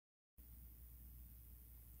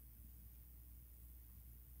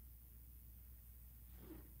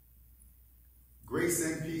Grace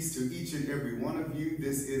and peace to each and every one of you.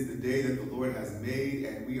 This is the day that the Lord has made,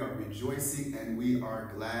 and we are rejoicing and we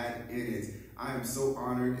are glad in it. I am so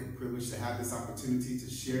honored and privileged to have this opportunity to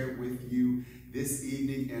share with you this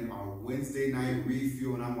evening in our Wednesday night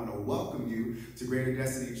refuel, and I want to welcome you to Greater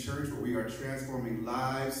Destiny Church, where we are transforming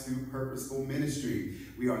lives through purposeful ministry.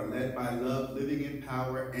 We are led by love, living in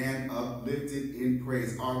power, and uplifted in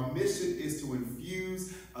praise. Our mission is to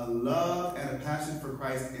infuse a love and a passion for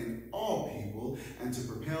Christ in all people and to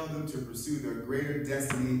propel them to pursue their greater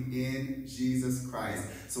destiny in Jesus Christ.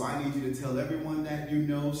 So I need you to tell everyone that you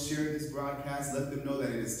know, share this broadcast, let them know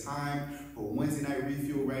that it is time for Wednesday night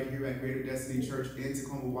refuel right here at Greater Destiny Church in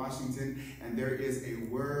Tacoma, Washington, and there is a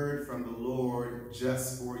word from the Lord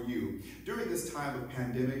just for you. During this time of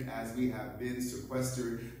pandemic, as we have been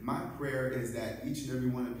sequestered, my prayer is that each and every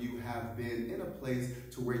one of you have been in a place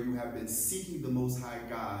to where you have been seeking the Most High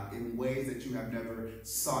God in ways that you have never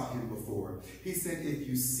sought Him before. He said, if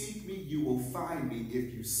you seek me, you will find me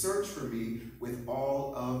if you search for me with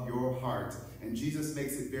all of your heart. And Jesus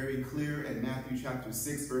makes it very clear in Matthew chapter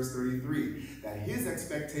 6, verse 33, that His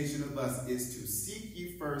expectation of us is to seek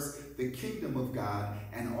ye first the kingdom of God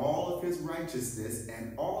and all of His righteousness,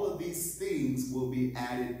 and all of these things will be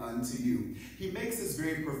added unto you. He makes this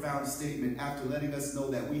very profound statement after letting us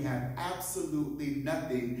know that we have absolutely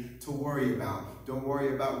nothing to worry about. Don't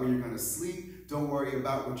worry about where you're going to sleep. Don't worry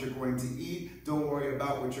about what you're going to eat. Don't worry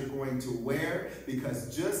about what you're going to wear,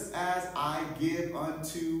 because just as I give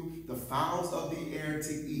unto the fowls of the air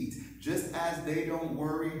to eat, just as they don't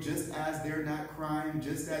worry, just as they're not crying,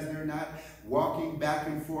 just as they're not walking back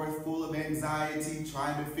and forth full of anxiety,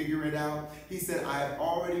 trying to figure it out. He said, I have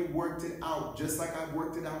already worked it out. Just like I've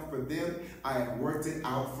worked it out for them, I have worked it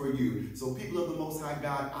out for you. So people of the Most High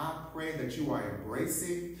God, I pray that you are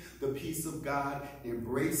embracing the peace of God,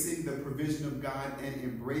 embracing the provision of God, and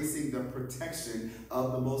embracing the protection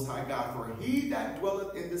of the Most High God. For he that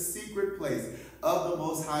dwelleth in the secret place of the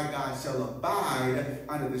Most High God shall abide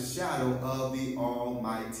under the shadow of the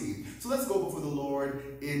Almighty. So let's go before the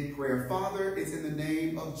Lord in prayer. Father, it's in the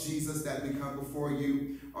name of Jesus that we come before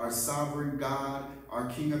you, our sovereign God, our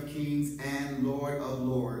King of Kings and Lord of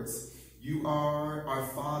Lords. You are our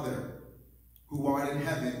Father who art in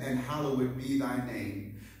heaven, and hallowed be thy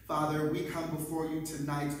name. Father, we come before you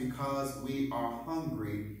tonight because we are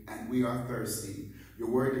hungry and we are thirsty. Your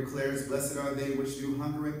word declares, blessed are they which do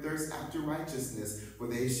hunger and thirst after righteousness, for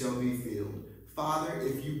they shall be filled. Father,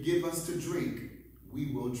 if you give us to drink, we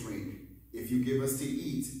will drink. If you give us to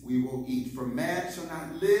eat, we will eat. For man shall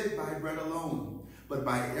not live by bread alone, but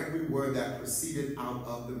by every word that proceedeth out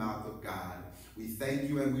of the mouth of God. We thank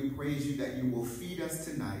you and we praise you that you will feed us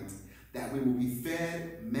tonight, that we will be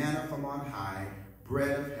fed manna from on high,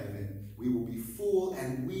 bread of heaven. We will be full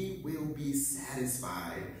and we will be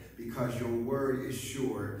satisfied, because your word is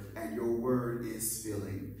sure and your word is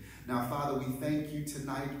filling. Now, Father, we thank you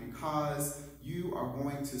tonight because you are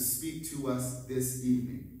going to speak to us this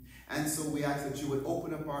evening. And so we ask that you would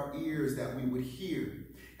open up our ears, that we would hear,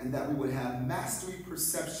 and that we would have mastery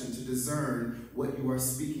perception to discern what you are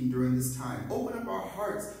speaking during this time. Open up our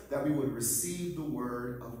hearts that we would receive the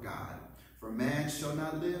word of God. For man shall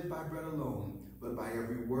not live by bread alone, but by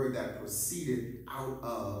every word that proceeded out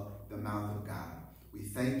of the mouth of God. We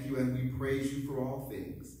thank you and we praise you for all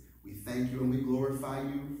things. We thank you and we glorify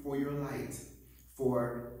you for your light.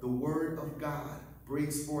 For the word of God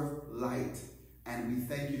brings forth light. And we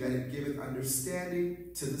thank you that it giveth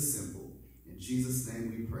understanding to the simple. In Jesus'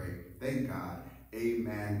 name we pray. Thank God.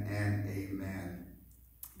 Amen and amen.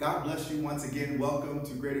 God bless you once again. Welcome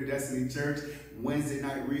to Greater Destiny Church Wednesday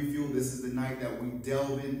night refuel. This is the night that we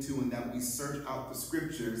delve into and that we search out the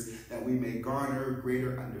scriptures, that we may garner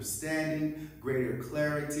greater understanding, greater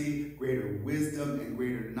clarity, greater wisdom, and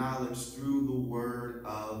greater knowledge through the word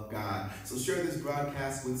of God. So share this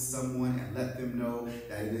broadcast with someone and let them know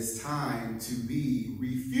that it is time to be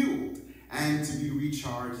refueled and to be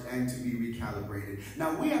recharged and to be recalibrated.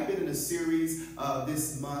 Now, we have been in a series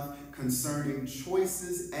this month concerning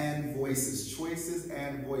choices and voices. Choices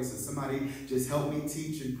and voices. Somebody just help me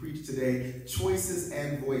teach and preach today. Choices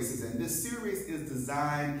and voices. And this series is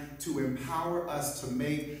designed to empower us to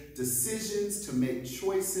make decisions, to make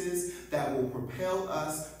choices that will propel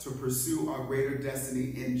us to pursue our greater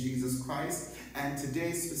destiny in Jesus Christ. And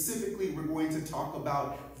today specifically, we're going to talk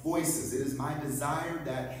about voices. It is my desire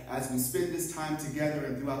that as we spend this time together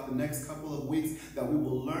and throughout the next couple of weeks, that we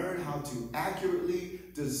will learn how to accurately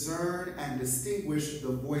discern and distinguish the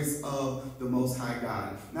voice of the Most High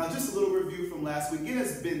God. Now, just a little review from last week. It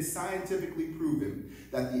has been scientifically proven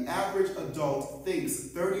that the average adult thinks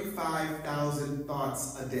 35,000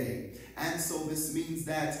 thoughts a day. And so this means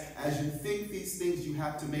that as you think these things, you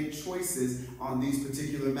have to make choices on these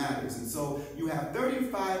particular matters. And so you have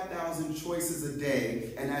 35,000 choices a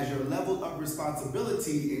day, and as your level of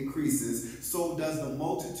responsibility increases, so does the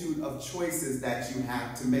multitude of choices that you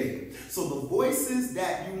have to make. So the voices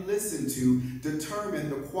that you listen to determine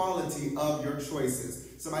the quality of your choices.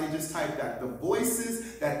 Somebody just type that. The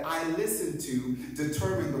voices that I listen to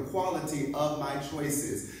determine the quality of my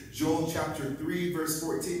choices. Joel chapter 3 verse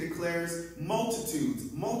 14 declares,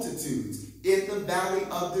 multitudes, multitudes in the valley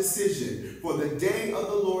of decision. For the day of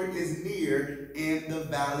the Lord is near in the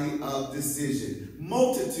valley of decision.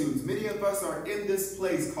 Multitudes. Many of us are in this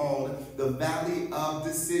place called the valley of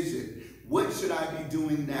decision. What should I be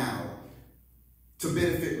doing now to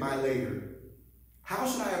benefit my later? How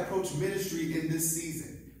should I approach ministry in this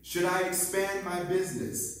season? Should I expand my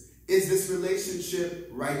business? Is this relationship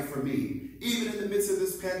right for me? Even in the midst of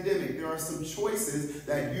this pandemic, there are some choices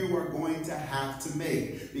that you are going to have to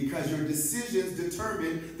make because your decisions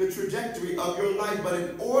determine the trajectory of your life. But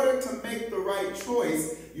in order to make the right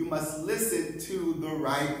choice, you must listen to the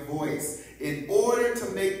right voice. In order to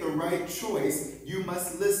make the right choice, you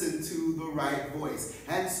must listen to the right voice.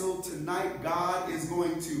 And so tonight, God is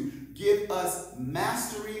going to give us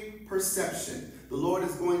mastery perception. The Lord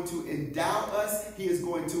is going to endow us. He is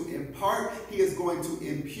going to impart. He is going to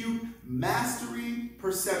impute mastery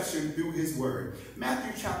perception through his word.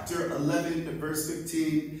 Matthew chapter 11 verse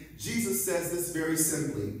 15, Jesus says this very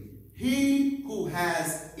simply. He who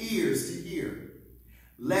has ears to hear,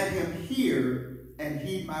 let him hear and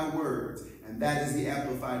heed my words. And that is the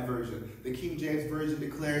Amplified Version. The King James Version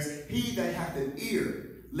declares, he that hath an ear,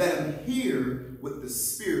 let him hear what the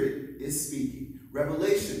Spirit is speaking.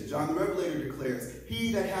 Revelation, John the Revelator declares,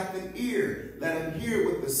 he that hath an ear, let him hear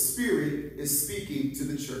what the Spirit is speaking to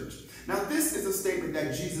the church. Now, this is a statement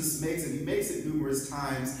that Jesus makes, and he makes it numerous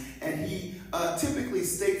times, and he typically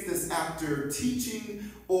states this after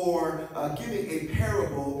teaching or giving a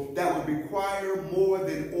parable that would require more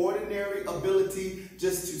than ordinary ability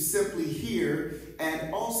just to simply hear,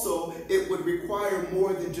 and also it would require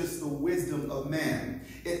more than just the wisdom of man.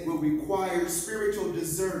 It will require spiritual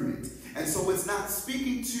discernment. And so it's not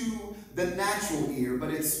speaking to the natural ear, but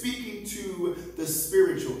it's speaking to the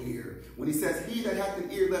spiritual ear. When he says, he that hath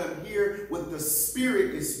an ear, let him hear what the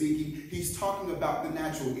Spirit is speaking, he's talking about the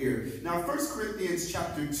natural ear. Now, 1 Corinthians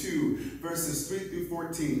chapter 2, verses 3 through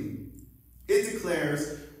 14, it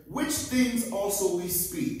declares, which things also we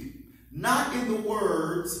speak, not in the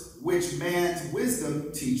words which man's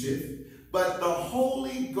wisdom teacheth, but the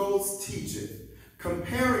Holy Ghost teacheth,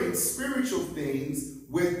 comparing spiritual things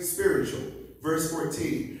with spiritual. Verse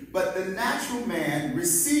 14, but the natural man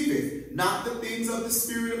receiveth not the things of the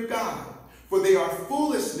Spirit of God, for they are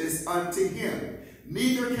foolishness unto him.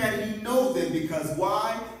 Neither can he know them, because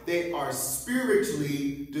why? They are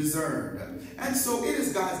spiritually discerned. And so it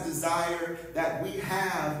is God's desire that we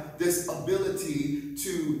have this ability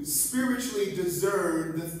to spiritually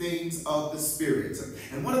discern the things of the Spirit.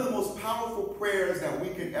 And one of the most powerful prayers that we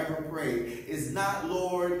can ever pray is not,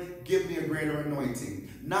 Lord, give me a greater anointing.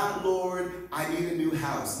 Not, Lord, I need a new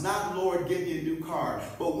house. Not, Lord, give me a new car.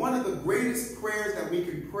 But one of the greatest prayers that we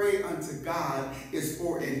can pray unto God is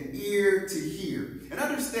for an ear to hear. And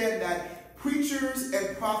understand that preachers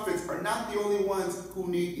and prophets are not the only ones who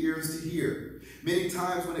need ears to hear. Many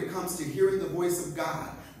times when it comes to hearing the voice of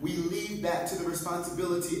God, we leave that to the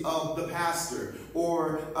responsibility of the pastor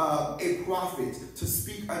or a prophet to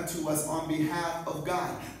speak unto us on behalf of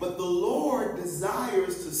God. But the Lord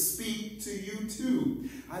desires to speak to you too.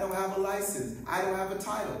 I don't have a license. I don't have a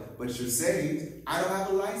title, but you're saved. I don't have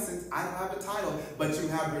a license. I don't have a title, but you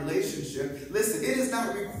have a relationship. Listen, it is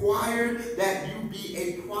not required that you be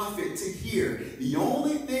a prophet to hear. The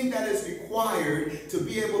only thing that is required to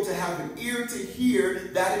be able to have an ear to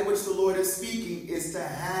hear that in which the Lord is speaking is to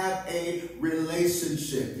have a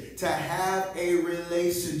relationship. To have a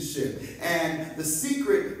relationship. And the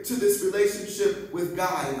secret to this relationship with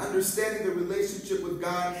God and understanding the relationship with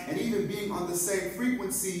God and even being on the same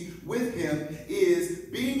frequency with him is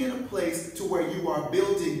being in a place to where you are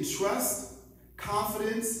building trust,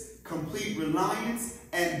 confidence, complete reliance,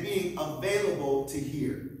 and being available to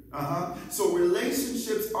hear. So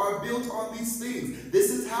relationships are built on these things.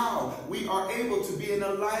 This is how we are able to be in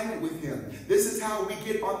alignment with him. This is how we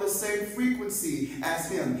get on the same frequency as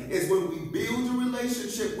him, is when we build a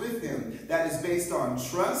relationship with him that is based on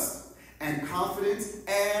trust and confidence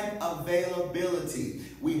and availability.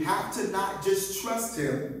 We have to not just trust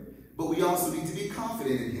him, but we also need to be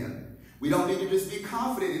confident in him. We don't need to just be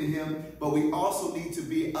confident in him, but we also need to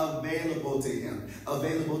be available to him,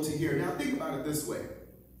 available to hear. Now think about it this way.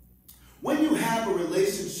 When you have a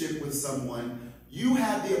relationship with someone, you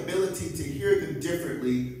have the ability to hear them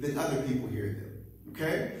differently than other people hear them,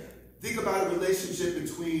 okay? Think about a relationship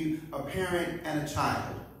between a parent and a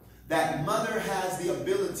child. That mother has the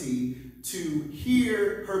ability to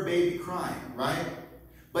hear her baby crying, right?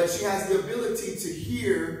 But she has the ability to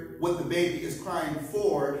hear what the baby is crying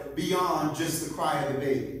for beyond just the cry of the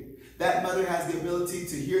baby. That mother has the ability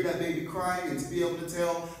to hear that baby crying and to be able to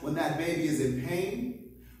tell when that baby is in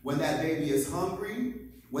pain, when that baby is hungry,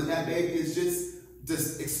 when that baby is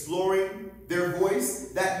just exploring their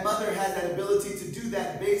voice. That mother has that ability to do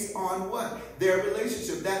that based on what? Their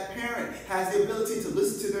relationship. That parent has the ability to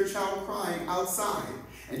listen to their child crying outside.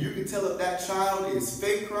 And you can tell if that child is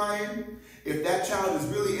fake crying, if that child is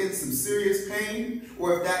really in some serious pain,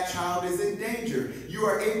 or if that child is in danger. You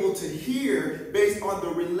are able to hear based on the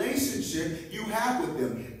relationship you have with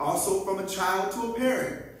them. Also from a child to a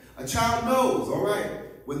parent. A child knows, all right,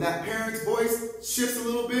 when that parent's voice shifts a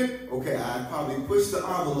little bit, okay, I probably push the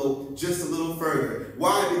envelope just a little further.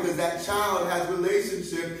 Why? Because that child has a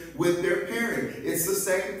relationship with their parent. It's the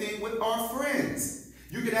same thing with our friends.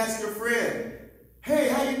 You can ask your friend, hey,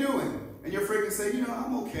 how you doing? And your friend can say, you know,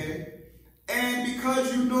 I'm okay. And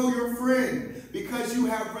because you know your friend, because you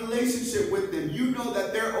have a relationship with them, you know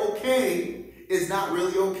that they're okay is not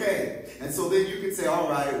really okay. And so then you can say, all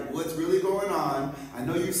right, what's really going on? I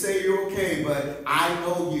know you say you're okay, but I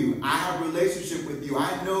know you. I have a relationship with you.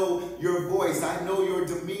 I know your voice. I know your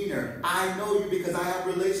demeanor. I know you because I have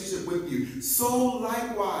a relationship with you. So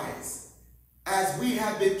likewise, as we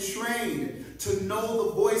have been trained to know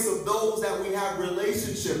the voice of those that we have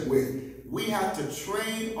relationship with, we have to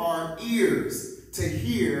train our ears to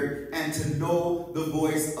hear and to know the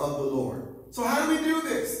voice of the Lord. So how do we do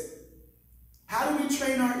this? How do we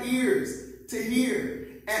train our ears to hear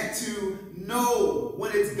and to know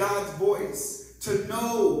when it's God's voice, to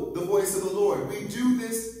know the voice of the Lord? We do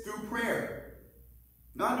this through prayer.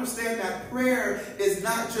 Now understand that prayer is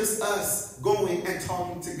not just us going and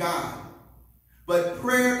talking to God, but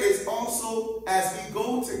prayer is also, as we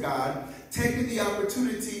go to God, taking the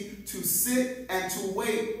opportunity to sit and to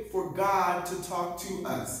wait for God to talk to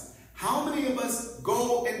us. How many of us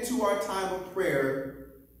go into our time of prayer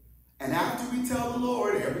and after we tell the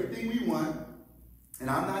Lord everything we want, and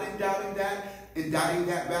I'm not indicting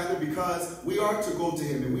that rather, because we are to go to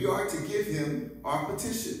him and we are to give him our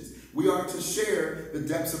petitions. We are to share the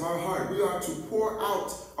depths of our heart. We are to pour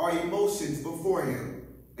out our emotions before him.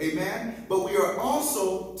 Amen? But we are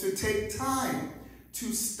also to take time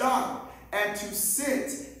to stop and to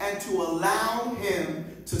sit and to allow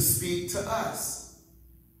him to speak to us.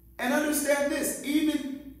 And understand this,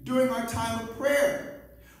 even during our time of prayer,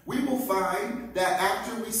 we will find that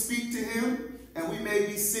after we speak to him, and we may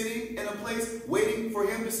be sitting in a place waiting for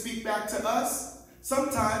him to speak back to us,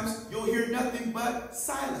 sometimes you'll hear nothing but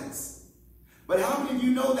silence. But how many of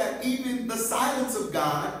you know that even the silence of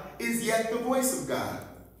God is yet the voice of God?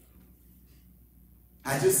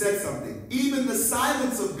 I just said something. Even the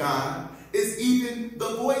silence of God is even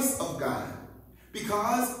the voice of God.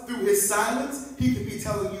 Because through his silence, he could be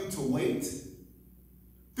telling you to wait.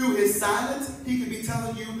 Through his silence, he could be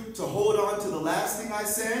telling you to hold on to the last thing I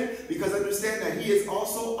said, because understand that he is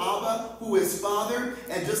also Abba, who is Father,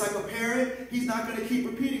 and just like a parent, he's not going to keep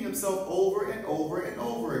repeating himself over and over and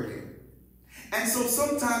over again. And so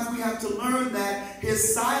sometimes we have to learn that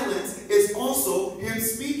his silence is also him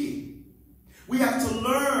speaking. We have to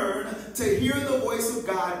learn to hear the voice of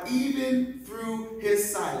God even through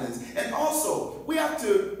his silence. And also, we have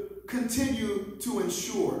to continue to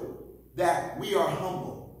ensure that we are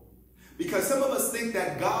humble. Because some of us think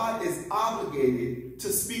that God is obligated to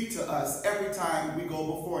speak to us every time we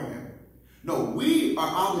go before him. No, we are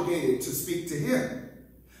obligated to speak to him.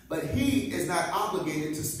 But he is not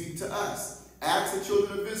obligated to speak to us. Ask the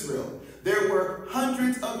children of Israel. There were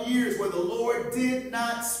hundreds of years where the Lord did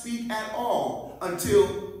not speak at all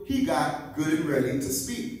until he got good and ready to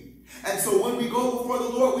speak. And so when we go before the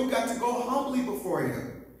Lord, we've got to go humbly before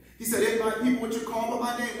him. He said, if my people which are called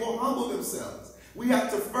by my name will humble themselves. We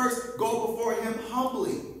have to first go before him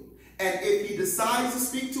humbly. And if he decides to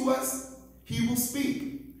speak to us, he will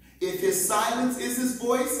speak. If his silence is his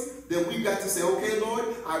voice, then we've got to say, okay, Lord,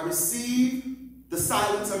 I receive the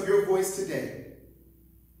silence of your voice today.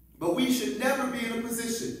 But we should never be in a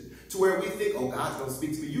position to where we think, oh, God's going to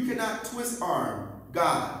speak to me. You cannot twist arm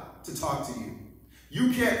God to talk to you.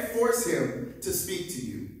 You can't force him to speak to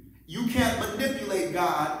you. You can't manipulate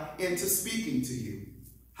God into speaking to you.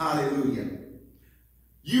 Hallelujah.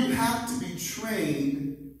 You have to be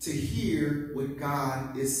trained to hear what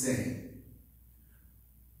God is saying.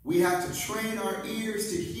 We have to train our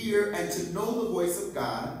ears to hear and to know the voice of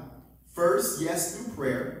God. First, yes, through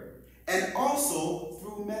prayer, and also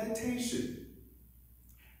through meditation.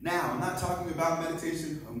 Now, I'm not talking about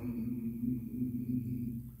meditation.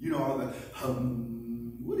 You know, all the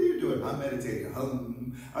what are you doing? I'm meditating.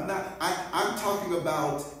 I'm talking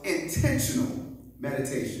about intentional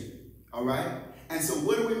meditation. All right? And so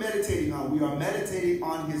what are we meditating on? We are meditating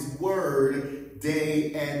on his word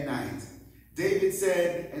day and night. David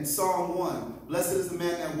said in Psalm 1, blessed is the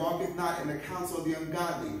man that walketh not in the counsel of the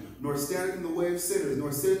ungodly, nor standeth in the way of sinners,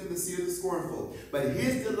 nor sitteth in the seat of the scornful. But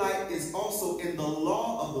his delight is also in the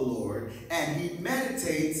law of the Lord, and he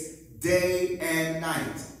meditates day and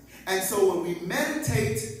night. And so when we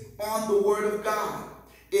meditate on the word of God,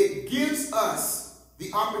 it gives us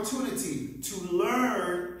the opportunity to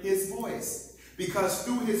learn his voice. Because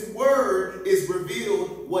through his word is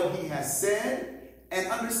revealed what he has said. And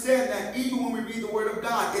understand that even when we read the word of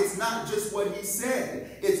God, it's not just what he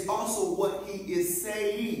said. It's also what he is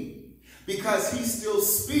saying. Because he still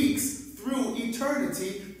speaks through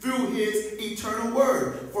eternity, through his eternal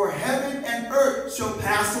word. For heaven and earth shall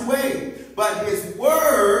pass away, but his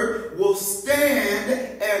word will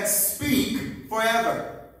stand and speak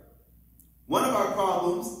forever. One of our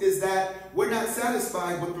problems is that we're not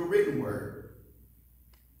satisfied with the written word.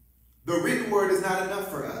 The written word is not enough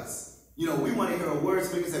for us. You know, we want to hear a word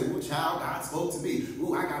so we can say, ooh, child, God spoke to me.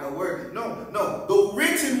 Ooh, I got a word. No. The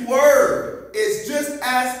written word is just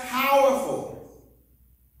as powerful,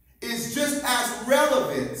 is just as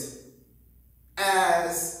relevant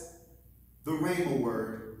as the rhema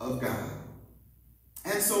word of God.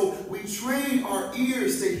 And so we train our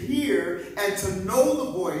ears to hear and to know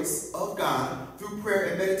the voice of God through prayer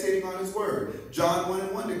and meditating on his word. John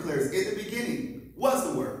 1:1 declares, in the beginning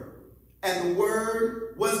was the word. And the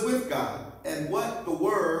word was with God. And what? The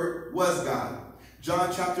word was God.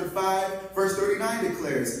 John chapter 5, verse 39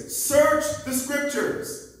 declares, search the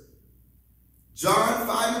scriptures. John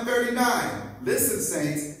 5:39. Listen,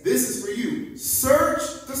 saints, this is for you.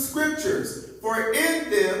 Search the scriptures, for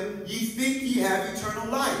in them ye think ye have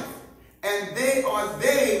eternal life. And they are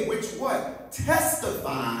they which what?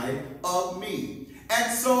 Testify of me.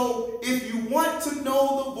 And so, if you want to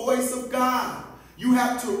know the voice of God, you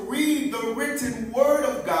have to read the written word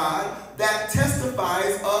of God that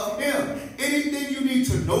testifies of him. Anything you need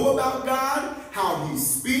to know about God, how he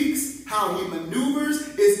speaks, how he maneuvers,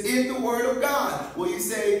 is in the word of God. Well, you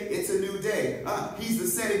say, it's a new day. He's the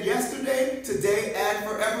same yesterday, today, and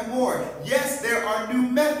forevermore. Yes, there are new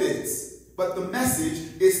methods, but the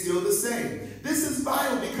message is still the same. This is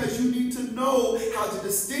vital because you need to know how to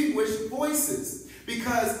distinguish voices.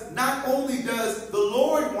 Because not only does the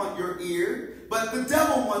Lord want your ear, but the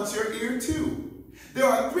devil wants your ear too. There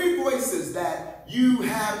are three voices that you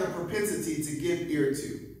have the propensity to give ear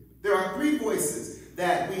to. There are three voices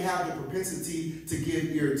that we have the propensity to give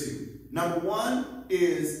ear to. Number one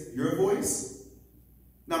is your voice.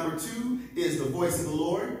 Number two is the voice of the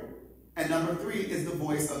Lord. And number three is the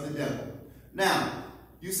voice of the devil. Now,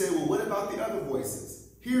 you say, well, what about the other voices?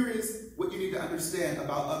 Here is what you need to understand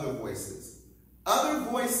about other voices. Other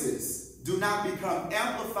voices do not become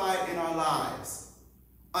amplified in our lives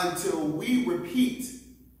until we repeat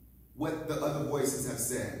what the other voices have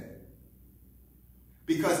said.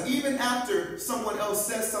 Because even after someone else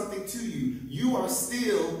says something to you, you are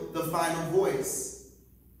still the final voice.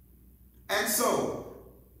 And so,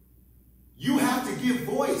 you have to give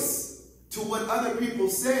voice to what other people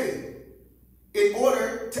say in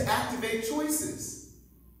order to activate choices.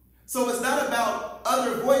 So it's not about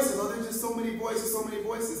other voices. Oh, there's just so many voices, so many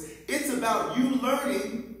voices. It's about you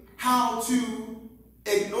learning how to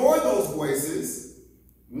ignore those voices,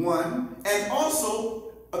 one, and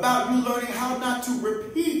also about you learning how not to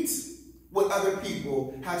repeat what other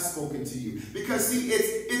people have spoken to you. Because see,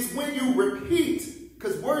 it's when you repeat,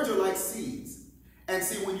 because words are like seeds. And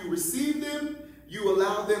see, when you receive them, you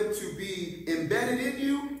allow them to be embedded in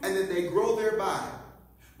you, and then they grow thereby.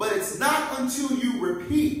 But it's not until you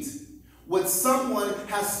repeat what someone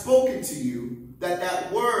has spoken to you that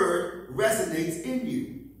that word resonates in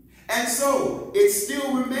you. And so, it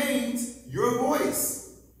still remains your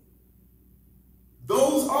voice.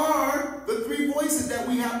 Those are the three voices that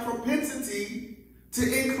we have propensity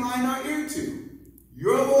to incline our ear to.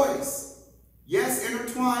 Your voice, yes,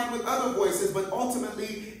 intertwined with other voices, but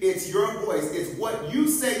ultimately it's your voice. It's what you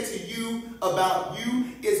say to you about you.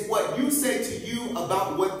 It's what you say to you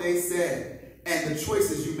about what they said, and the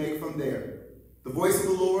choices you make from there. The voice of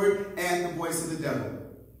the Lord and the voice of the devil.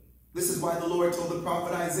 This is why the Lord told the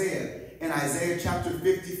prophet Isaiah in Isaiah chapter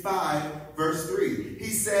 55, verse 3. He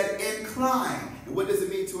said, incline. And what does it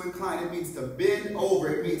mean to incline? It means to bend over.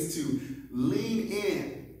 It means to lean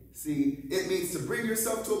in. See, it means to bring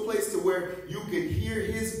yourself to a place to where you can hear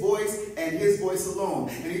his voice and his voice alone.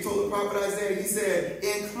 And he told the prophet Isaiah, he said,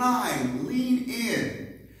 incline, lean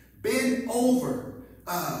in, bend over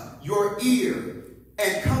your ear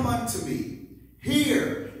and come unto me.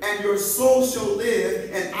 Hear, and your soul shall live,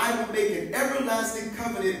 and I will make an everlasting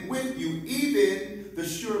covenant with you, even the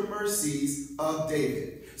sure mercies of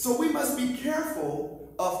David. So we must be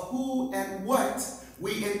careful of who and what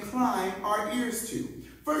we incline our ears to.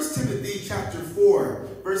 1 Timothy chapter 4,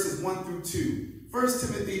 verses 1 through 2. 1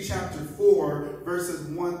 Timothy chapter 4, verses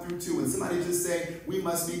 1 through 2. And somebody just say, we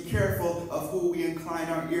must be careful of who we incline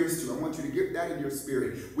our ears to. I want you to get that in your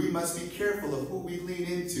spirit. We must be careful of who we lean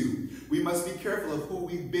into. We must be careful of who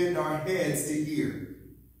we bend our heads to hear.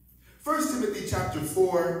 1 Timothy chapter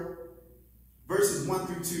 4, verses 1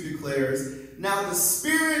 through 2 declares, now the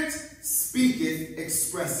Spirit speaketh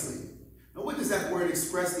expressly. Now what does that word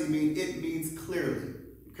expressly mean? It means clearly.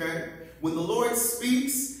 Okay? When the Lord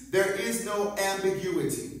speaks, there is no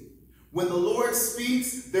ambiguity. When the Lord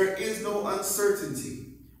speaks, there is no uncertainty.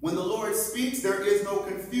 When the Lord speaks, there is no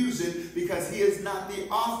confusion, because he is not the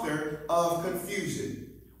author of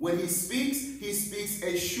confusion. When he speaks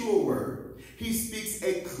a sure word. He speaks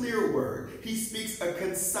a clear word. He speaks a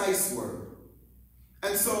concise word.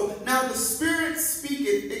 And so now the Spirit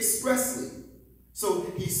speaketh expressly.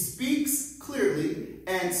 So he speaks clearly,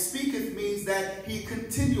 and speaketh means that he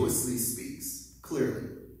continuously speaks clearly.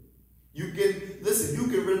 You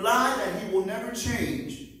can rely that he will never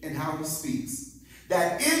change in how he speaks.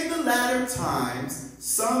 That in the latter times,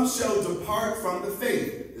 some shall depart from the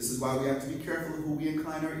faith. This is why we have to be careful of who we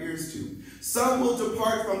incline our ears to. Some will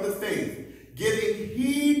depart from the faith, giving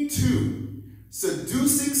heed to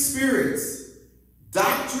seducing spirits,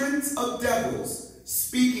 doctrines of devils,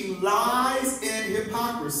 speaking lies and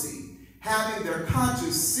hypocrisy, having their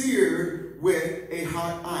conscience seared with a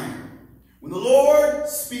hot iron. When the Lord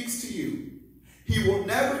speaks to you, he will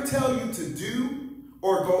never tell you to do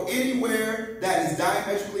or go anywhere that is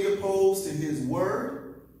diametrically opposed to his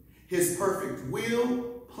word, his perfect will,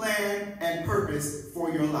 plan, and purpose for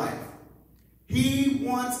your life. He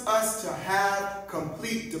wants us to have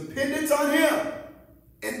complete dependence on him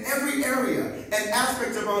in every area and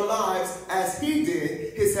aspect of our lives, as he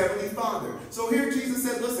did his heavenly Father. So here Jesus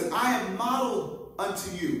says, listen, I have modeled unto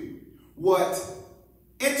you what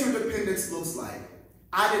interdependence looks like.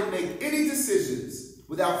 I didn't make any decisions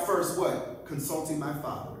without first what? Consulting my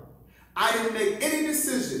Father. I didn't make any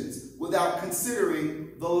decisions without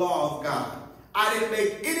considering the law of God. I didn't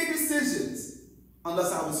make any decisions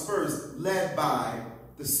unless I was first led by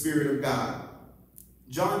the Spirit of God.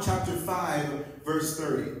 John chapter 5, verse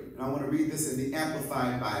 30. And I want to read this in the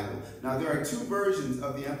Amplified Bible. Now, there are two versions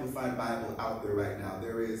of the Amplified Bible out there right now.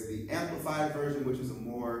 There is the Amplified version, which is a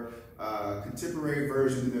more contemporary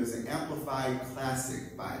version, and there's an Amplified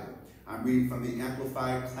Classic Bible. I'm reading from the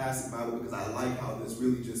Amplified Classic Bible because I like how this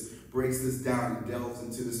really just breaks this down and delves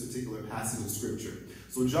into this particular passage of Scripture.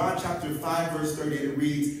 So John chapter 5, verse 30, it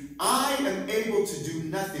reads, I am able to do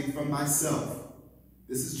nothing from myself.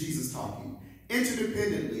 This is Jesus talking.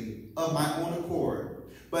 Interdependently of my own accord,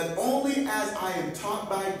 but only as I am taught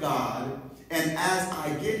by God and as I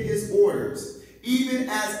get his orders, even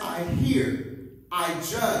as I hear, I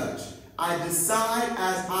judge, I decide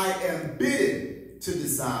as I am bidden to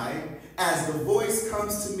decide, as the voice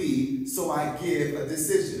comes to me, so I give a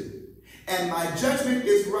decision. And my judgment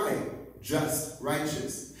is right, just,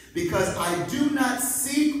 righteous, because I do not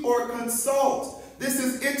seek or consult. This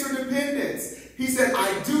is interdependence. He said,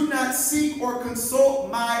 I do not seek or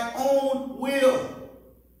consult my own will.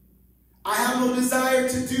 I have no desire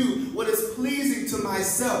to do what is pleasing to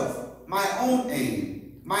myself, my own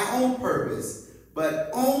aim, my own purpose, but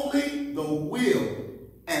only the will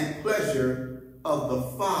and pleasure of the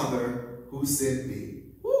Father who sent me.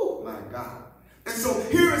 Woo, my God. And so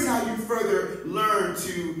here is how you further learn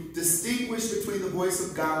to distinguish between the voice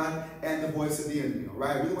of God and the voice of the enemy. All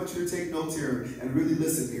right? I really want you to take notes here and really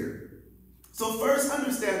listen here. So first,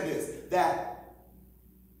 understand this, that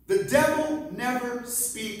the devil never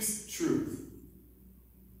speaks truth.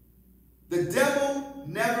 The devil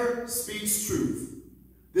never speaks truth.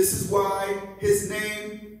 This is why his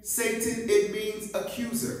name, Satan, it means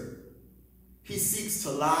accuser. He seeks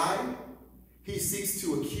to lie. He seeks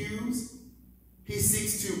to accuse. He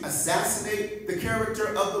seeks to assassinate the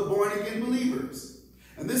character of the born-again believers.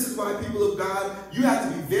 And this is why, people of God, you have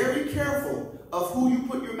to be very careful of who you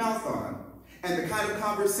put your mouth on and the kind of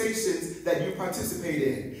conversations that you participate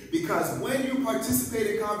in. Because when you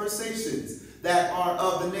participate in conversations that are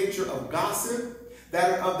of the nature of gossip,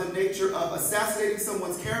 that are of the nature of assassinating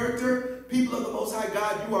someone's character, people of the Most High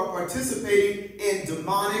God, you are participating in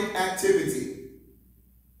demonic activity.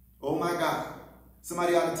 Oh my God.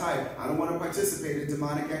 Somebody ought to type, I don't want to participate in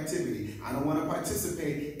demonic activity. I don't want to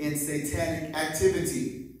participate in satanic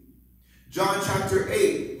activity. John chapter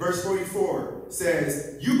 8, verse 44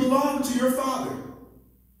 says, you belong to your father,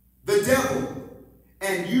 the devil,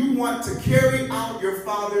 and you want to carry out your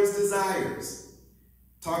father's desires.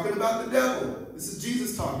 Talking about the devil. This is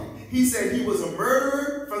Jesus talking. He said he was a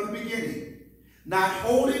murderer from the beginning, not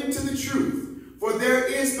holding to the truth, for there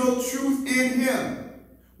is no truth in him.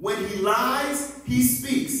 When he lies, he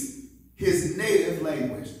speaks his native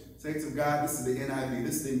language. Saints of God, this is the NIV.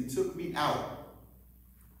 This thing took me out.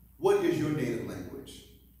 What is your native language?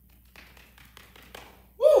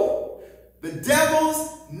 Woo! The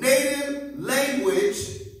devil's native language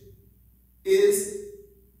is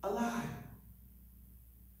a lie.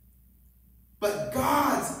 But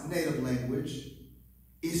God's native language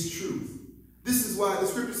is truth. This is why the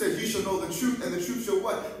scripture says, you shall know the truth, and the truth shall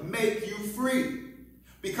what? Make you free.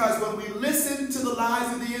 Because when we listen to the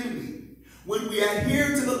lies of the enemy, when we adhere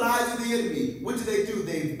to the lies of the enemy, what do?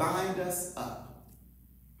 They bind us up.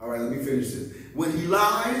 All right, let me finish this. When he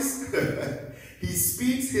lies, he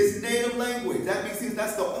speaks his native language. That means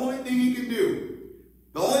that's the only thing he can do.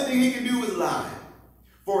 The only thing he can do is lie.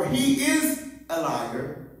 For he is a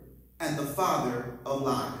liar and the father of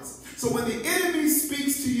lies. So when the enemy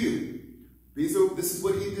speaks to you, this is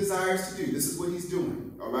what he desires to do. This is what he's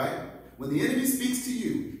doing, all right? When the enemy speaks to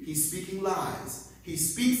you, he's speaking lies. He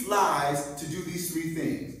speaks lies to do these three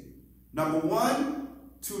things. Number one,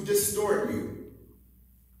 to distort you.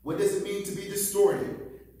 What does it mean to be distorted?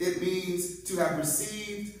 It means to have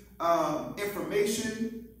received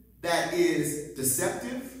information that is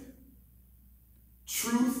deceptive,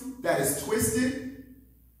 truth that is twisted.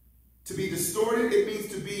 To be distorted, it means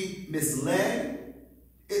to be misled.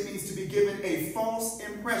 It means to be given a false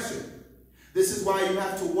impression. This is why you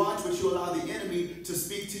have to watch what you allow the enemy to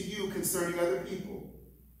speak to you concerning other people.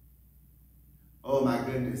 Oh my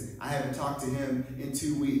goodness, I haven't talked to him in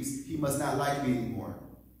 2 weeks. He must not like me anymore.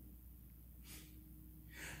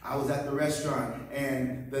 I was at the restaurant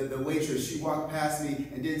and the waitress, she walked past me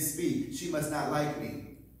and didn't speak. She must not like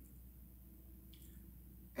me.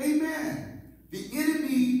 Amen. The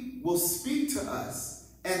enemy will speak to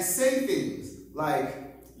us and say things like,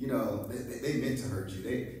 you know, they meant to hurt you.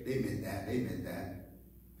 They meant that. They meant that.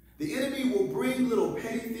 The enemy will bring little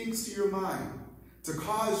petty things to your mind to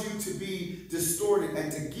cause you to be distorted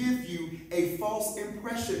and to give you a false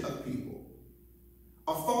impression of people.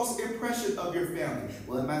 A false impression of your family.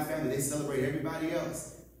 Well, in my family, they celebrate everybody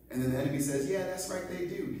else. And then the enemy says, yeah, that's right, they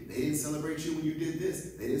do. They didn't celebrate you when you did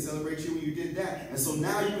this. They didn't celebrate you when you did that. And so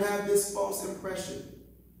now you have this false impression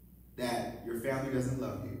that your family doesn't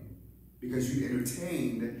love you, because you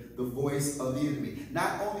entertained the voice of the enemy.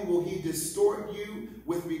 Not only will he distort you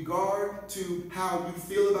with regard to how you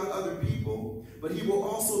feel about other people, but he will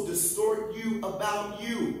also distort you about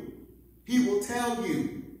you. He will tell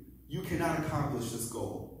you, you cannot accomplish this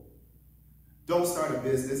goal. Don't start a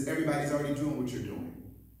business. Everybody's already doing what you're doing.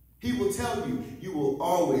 He will tell you, you will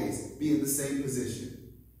always be in the same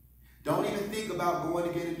position. Don't even think about going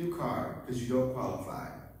to get a new car because you don't qualify.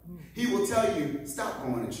 He will tell you, stop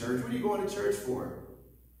going to church. What are you going to church for?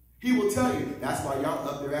 He will tell you, that's why y'all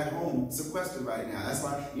up there at home sequestered right now. That's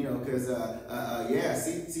why, you know, because, yeah,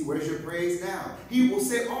 see, where's your praise now? He will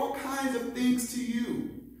say all kinds of things to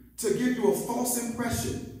you to give you a false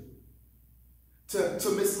impression, to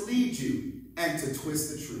mislead you, and to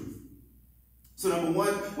twist the truth. So number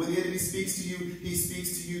one, when the enemy speaks to you, he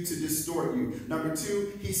speaks to you to distort you. Number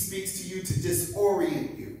two, he speaks to you to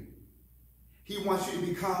disorient you. He wants you to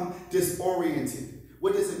become disoriented.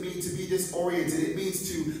 What does it mean to be disoriented? It means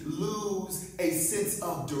to lose a sense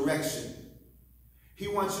of direction. He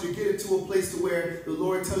wants you to get into a place to where the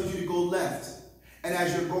Lord tells you to go left. And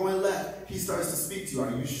as you're going left, he starts to speak to you.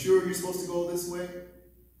 Are you sure you're supposed to go this way?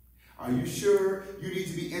 Are you sure you need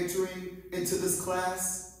to be entering into this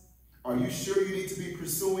class? Are you sure you need to be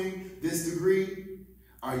pursuing this degree?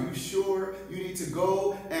 Are you sure you need to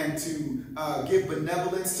go and to give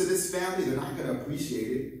benevolence to this family? They're not going to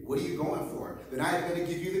appreciate it. What are you going for? They're not going to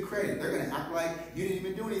give you the credit. They're going to act like you didn't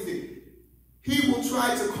even do anything. He will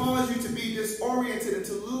try to cause you to be disoriented and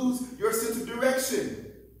to lose your sense of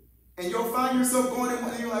direction. And you'll find yourself going in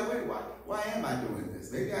one and you're like, wait, why am I doing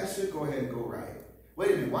this? Maybe I should go ahead and go right.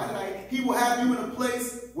 Wait a minute, why did I? He will have you in a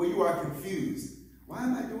place where you are confused. Why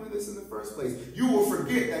am I doing this in the first place? You will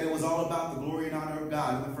forget that it was all about the glory and honor of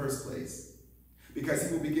God in the first place. Because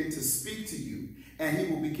he will begin to speak to you. And he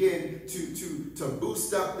will begin to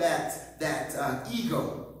boost up that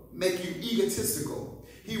ego, make you egotistical.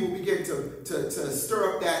 He will begin to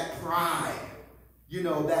stir up that pride, you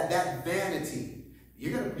know, that vanity.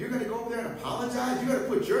 You're gonna go over there and apologize. You're gonna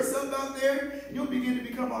put yourself out there, and you'll begin to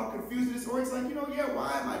become all confused and disoriented. It's like, yeah,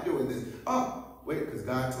 why am I doing this? Oh, wait, because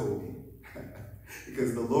God told me.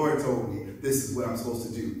 Because the Lord told me this is what I'm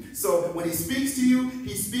supposed to do. So when he speaks to you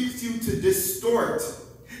to distort.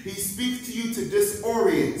 He speaks to you to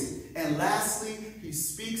disorient. And lastly, he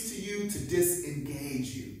speaks to you to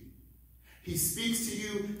disengage you. He speaks to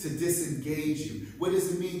you to disengage you. What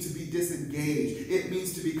does it mean to be disengaged? It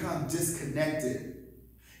means to become disconnected.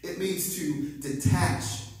 It means to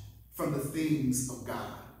detach from the things of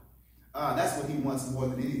God. That's what he wants more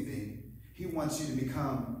than anything. He wants you to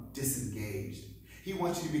become disengaged. He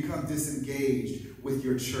wants you to become disengaged with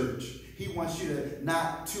your church. He wants you to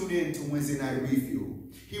not tune in to Wednesday Night Refuel.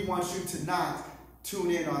 He wants you to not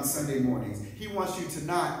tune in on Sunday mornings. He wants you to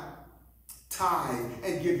not tithe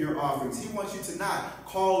and give your offerings. He wants you to not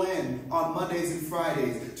call in on Mondays and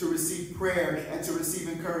Fridays to receive prayer and to receive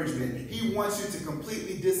encouragement. He wants you to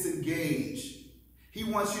completely disengage. He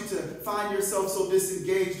wants you to find yourself so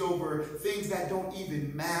disengaged over things that don't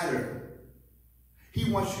even matter. He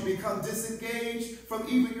wants you to become disengaged from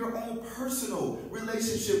even your own personal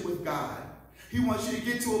relationship with God. He wants you to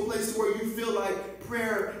get to a place where you feel like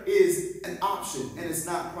prayer is an option and it's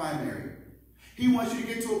not primary. He wants you to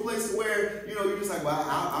get to a place where, you're just like, well,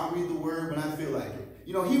 I'll read the word when I feel like it.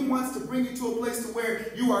 He wants to bring you to a place to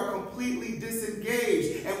where you are completely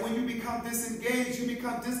disengaged. And when you become disengaged, you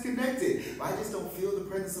become disconnected. I just don't feel the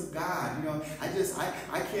presence of God. I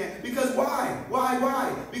can't. Because why?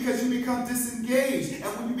 Why? Because you become disengaged. And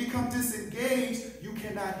when you become disengaged, you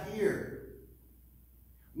cannot hear.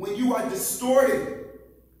 When you are distorted,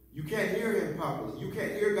 you can't hear him properly. You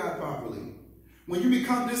can't hear God properly. When you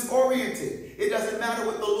become disoriented, it doesn't matter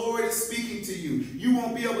what the Lord is speaking to you. You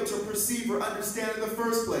won't be able to perceive or understand in the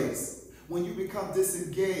first place. When you become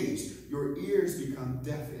disengaged, your ears become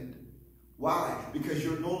deafened. Why? Because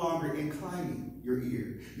you're no longer inclining your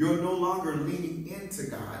ear. You're no longer leaning into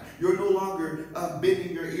God. You're no longer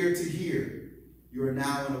bending your ear to hear. You are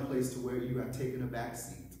now in a place to where you have taken a back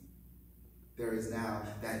seat. There is now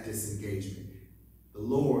that disengagement. The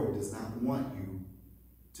Lord does not want you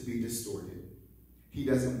to be distorted. He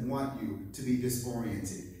doesn't want you to be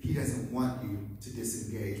disoriented. He doesn't want you to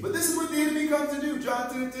disengage. But this is what the enemy comes to do. John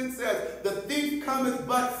 10:10 says, the thief cometh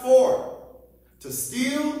but for to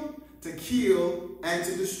steal, to kill, and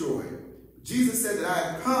to destroy. Jesus said that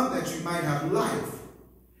I have come that you might have life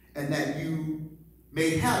and that you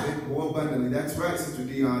may have it more abundantly. That's right, Sister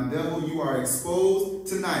Dion. Devil, you are exposed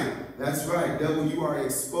tonight. That's right, devil, you are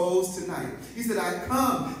exposed tonight. He said, I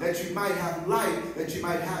come that you might have life, that you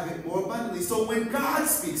might have it more abundantly. So when God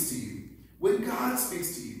speaks to you,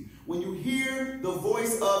 when you hear the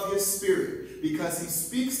voice of his Spirit, because he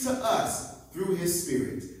speaks to us through his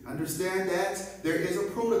Spirit, understand that there is a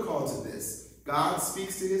protocol to this. God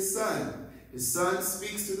speaks to his Son. His Son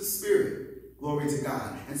speaks to the Spirit. Glory to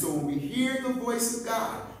God. And so when we hear the voice of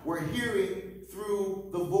God, we're hearing through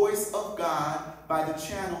the voice of God by the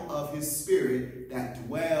channel of his Spirit that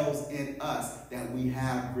dwells in us, that we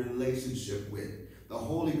have relationship with. The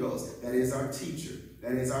Holy Ghost, that is our teacher,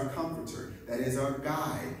 that is our comforter, that is our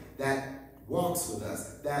guide, that walks with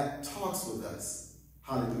us, that talks with us.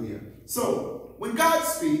 Hallelujah. So when God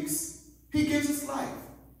speaks, he gives us life.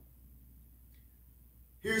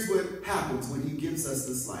 Here's what happens when he gives us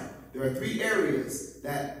this life. There are 3 areas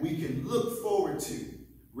that we can look forward to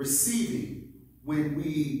receiving when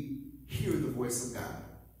we hear the voice of God.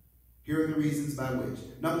 Here are the reasons by which.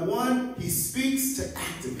 Number 1, he speaks to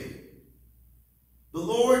activate. The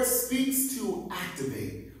Lord speaks to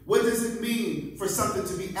activate. What does it mean for something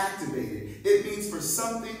to be activated? It means for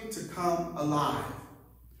something to come alive,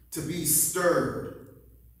 to be stirred.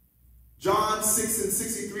 John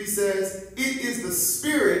 6:63 says, it is the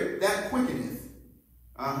Spirit that quickeneth.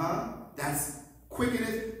 That's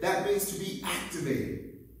quickeneth. That means to be activated.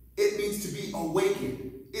 It means to be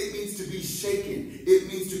awakened. It means to be shaken. It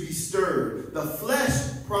means to be stirred. The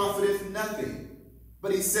flesh profiteth nothing.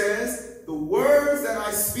 But he says, the words that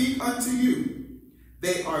I speak unto you,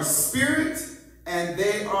 they are spirit and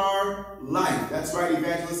they are life. That's right,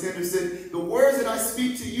 Evangelist Henderson. The words that I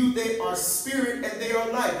speak to you, they are spirit and they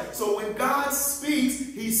are life. So when God speaks,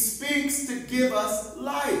 he speaks to give us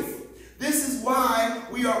life. This is why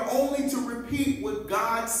we are only to repeat what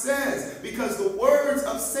God says, because the words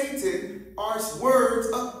of Satan are words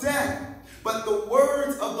of death. But the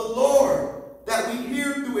words of the Lord that we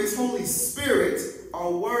hear through his Holy Spirit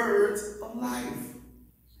are words of life.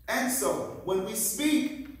 And so when we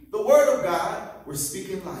speak the word of God, we're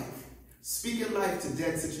speaking life. Speaking life to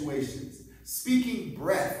dead situations. Speaking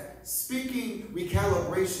breath. Speaking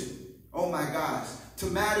recalibration. Oh my gosh. To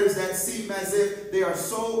matters that seem as if they are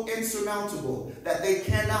so insurmountable that they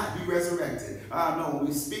cannot be resurrected. No, when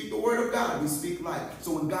we speak the word of God, we speak life.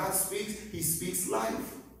 So when God speaks, he speaks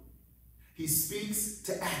life. He speaks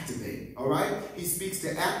to activate, all right? He speaks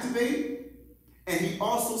to activate, and he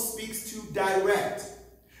also speaks to direct.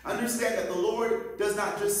 Understand that the Lord does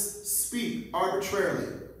not just speak arbitrarily.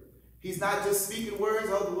 He's not just speaking words.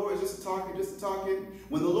 Oh, the Lord is just talking, just talking.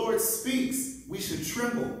 When the Lord speaks, we should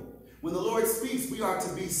tremble. When the Lord speaks, we are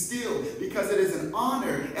to be still, because it is an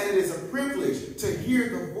honor and it is a privilege to hear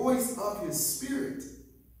the voice of his Spirit.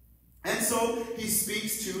 And so he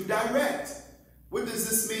speaks to direct. What does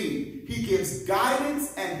this mean? He gives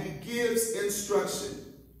guidance and he gives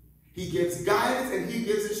instruction. He gives guidance and he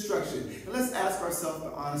gives instruction. And let's ask ourselves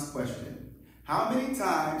the honest question. How many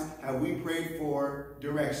times have we prayed for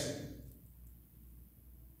direction?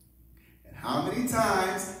 And how many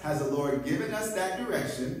times has the Lord given us that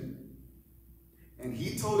direction? And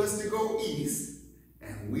he told us to go east,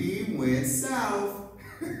 and we went south.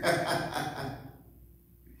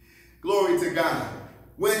 Glory to God.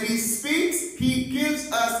 When he speaks, he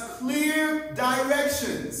gives us clear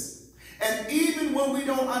directions. And even when we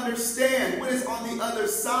don't understand what is on the other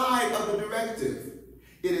side of the directive,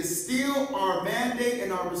 it is still our mandate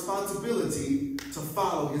and our responsibility to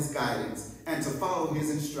follow his guidance and to follow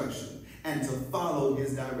his instruction and to follow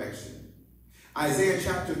his direction. Isaiah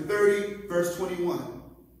chapter 30, verse 21.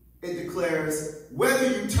 It declares, whether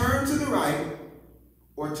you turn to the right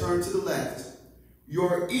or turn to the left,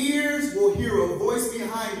 your ears will hear a voice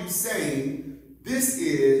behind you saying, this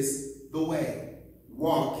is the way.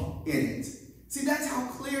 Walk in it. See, that's how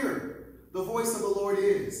clear the voice of the Lord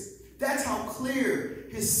is. That's how clear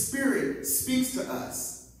his Spirit speaks to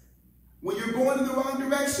us. When you're going in the wrong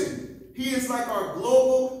direction, he is like our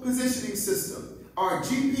global positioning system, our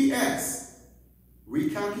GPS.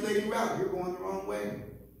 Recalculating route, you're going the wrong way.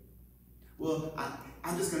 Well,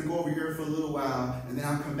 I'm just going to go over here for a little while and then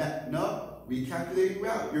I'll come back. No, recalculating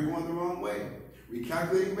route, you're going the wrong way.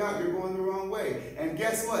 Recalculating route, you're going the wrong way. And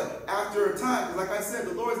guess what? After a time, because like I said,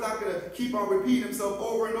 the Lord's not going to keep on repeating himself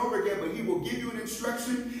over and over again, but he will give you an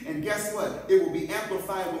instruction, and guess what? It will be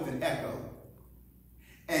amplified with an echo.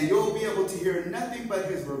 And you'll be able to hear nothing but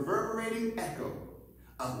his reverberating echo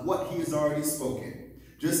of what he has already spoken.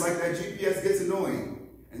 Just like that GPS gets annoying.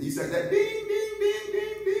 And you start that ding, ding, ding,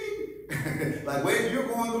 ding, ding. Like, wait, you're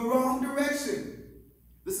going the wrong direction.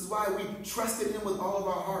 This is why we trust in him with all of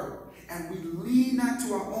our heart. And we lean not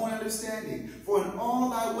to our own understanding. For in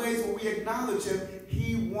all thy ways when we acknowledge him,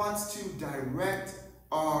 he wants to direct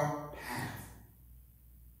our path.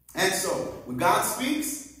 And so, when God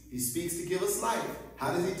speaks, he speaks to give us life.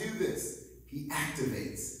 How does he do this? He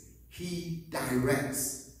activates. He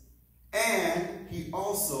directs. And he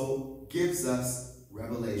also gives us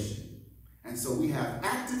revelation. And so we have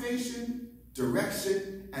activation,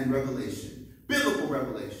 direction, and revelation. Biblical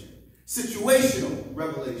revelation, situational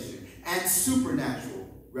revelation, and supernatural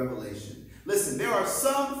revelation. Listen, there are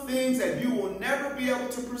some things that you will never be able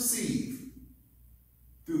to perceive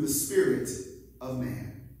through the Spirit of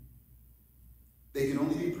man. They can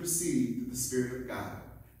only be perceived through the Spirit of God.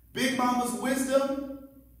 Big Mama's wisdom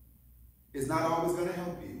is not always going to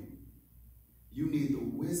help you. You need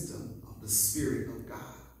the wisdom of the Spirit of God.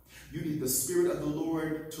 You need the Spirit of the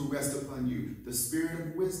Lord to rest upon you. The Spirit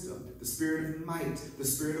of wisdom, the Spirit of might, the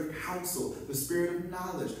Spirit of counsel, the Spirit of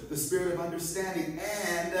knowledge, the Spirit of understanding,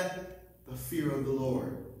 and the fear of the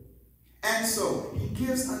Lord. And so he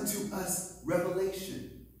gives unto us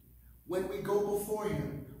revelation when we go before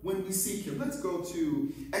him, when we seek him. Let's go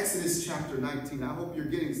to Exodus chapter 19. I hope you're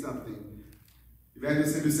getting something.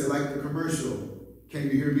 Evangelist Henderson said, like the commercial. Can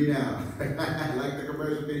you hear me now? Like the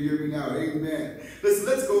commercial, can you hear me now? Amen. Listen,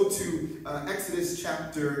 let's go to Exodus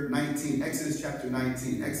chapter 19. Exodus chapter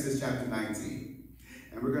 19. Exodus chapter 19.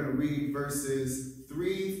 And we're going to read verses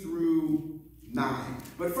 3 through 9.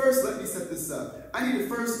 But first, let me set this up. I need to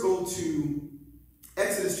first go to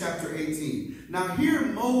Exodus chapter 18. Now here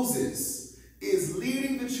Moses is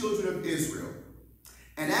leading the children of Israel.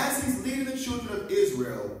 And as he's leading the children of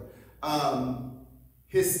Israel,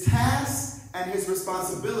 his tasks and his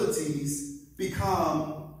responsibilities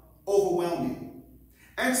become overwhelming.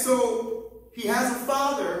 And so he has a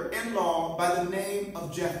father-in-law by the name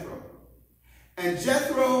of Jethro. And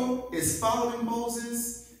Jethro is following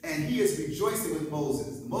Moses, and he is rejoicing with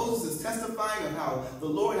Moses. Moses is testifying of how the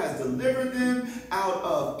Lord has delivered them out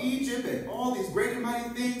of Egypt and all these great and mighty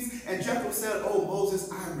things. And Jethro said, oh,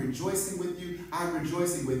 Moses, I'm rejoicing with you. I'm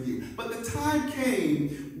rejoicing with you. But the time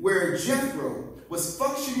came where Jethro was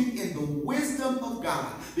functioning in the wisdom of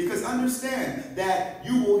God. Because understand that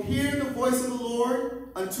you will hear the voice of the Lord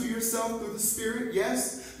unto yourself through the Spirit,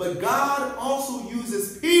 yes. But God also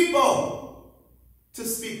uses people to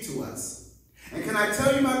speak to us. And can I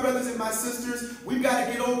tell you, my brothers and my sisters, we've got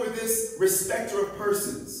to get over this respecter of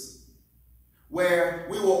persons, where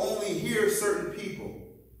we will only hear certain people.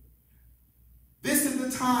 This is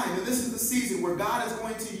the time and this is the season where God is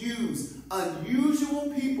going to use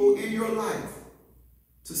unusual people in your life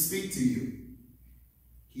to speak to you.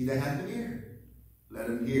 He that hath an ear, let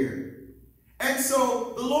him hear. And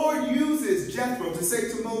so the Lord uses Jethro to say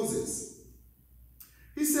to Moses,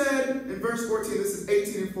 he said in verse 14, this is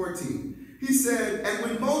 18 and 14, he said, and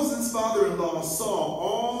when Moses' father-in-law saw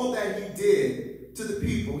all that he did to the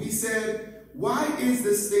people, he said, why is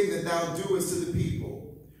this thing that thou doest to the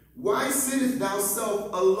people? Why sittest thou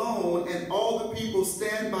self alone, and all the people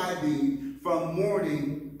stand by thee from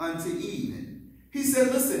morning unto evening? He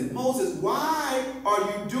said, listen, Moses, why are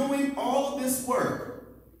you doing all of this work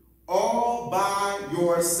all by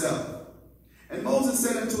yourself? And Moses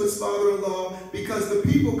said unto his father-in-law, because the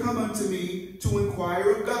people come unto me to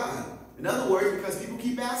inquire of God. In other words, because people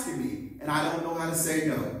keep asking me, and I don't know how to say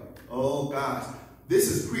no. Oh, gosh.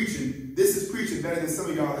 This is preaching better than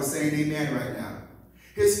some of y'all are saying amen right now.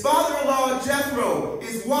 His father-in-law, Jethro,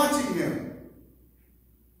 is watching him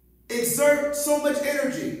exert so much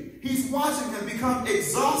energy. He's watching him become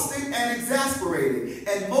exhausted and exasperated.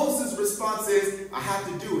 And Moses' response is, I have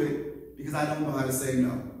to do it because I don't know how to say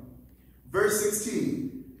no. Verse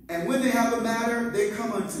 16, and when they have a matter, they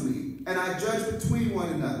come unto me, and I judge between one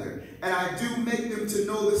another, and I do make them to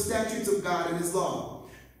know the statutes of God and his law.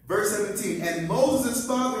 Verse 17, and Moses'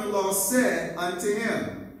 father-in-law said unto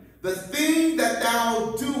him, the thing that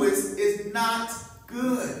thou doest is not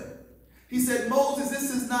good. He said, Moses,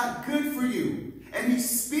 this is not good for you. And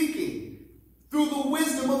he's speaking through the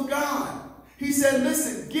wisdom of God. He said,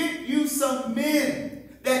 listen, get you some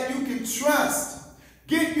men that you can trust.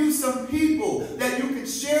 Get you some people that you can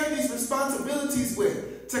share these responsibilities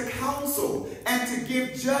with, to counsel and to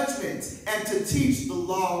give judgment and to teach the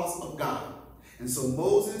laws of God. And so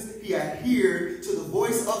Moses, he adhered to the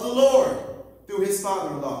voice of the Lord through his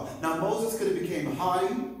father-in-law. Now Moses could have become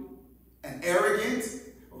haughty and arrogant.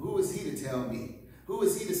 Well, who is he to tell me? Who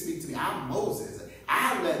is he to speak to me? I'm Moses.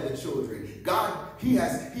 I led the children. God, he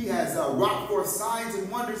has wrought forth signs and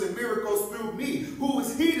wonders and miracles through me. Who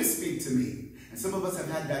is he to speak to me? And some of us have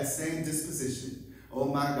had that same disposition. Oh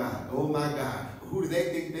my God, oh my God. Who do they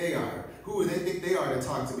think they are? Who do they think they are to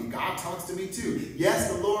talk to me? God talks to me too.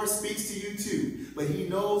 Yes, the Lord speaks to you too. But he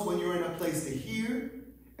knows when you're in a place to hear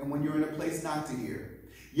and when you're in a place not to hear.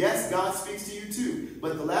 Yes, God speaks to you too.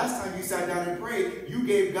 But the last time you sat down and prayed, you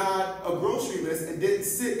gave God a grocery list and didn't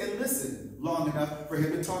sit and listen long enough for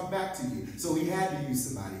him to talk back to you. So he had to use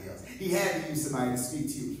somebody else. He had to use somebody to speak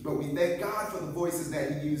to you. But we thank God for the voices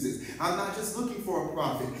that he uses. I'm not just looking for a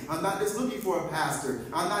prophet. I'm not just looking for a pastor.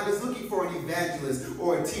 I'm not just looking for an evangelist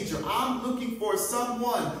or a teacher. I'm looking for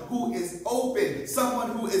someone who is open, someone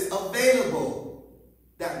who is available,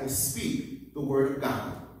 that will speak the word of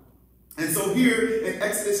God. And so here in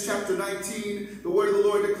Exodus chapter 19, the word of the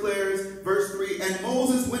Lord declares, verse 3, and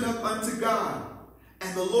Moses went up unto God,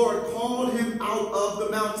 and the Lord called him out of the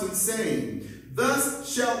mountain, saying,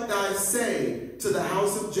 thus shalt thou say to the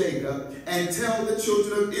house of Jacob, and tell the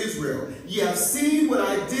children of Israel, ye have seen what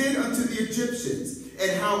I did unto the Egyptians,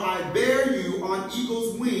 and how I bare you on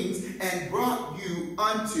eagle's wings, and brought you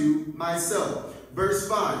unto myself. Verse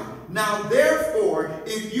 5, now therefore,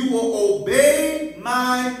 if you will obey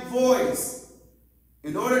my voice.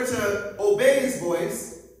 In order to obey his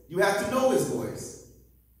voice, you have to know his voice.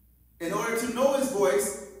 In order to know his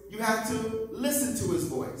voice, you have to listen to his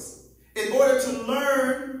voice. In order to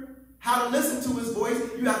learn how to listen to his voice,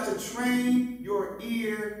 you have to train your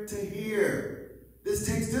ear to hear. This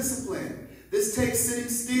takes discipline. This takes sitting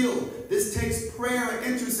still. This takes prayer and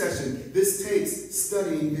intercession. This takes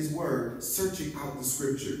studying his word, searching out the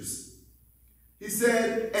scriptures. He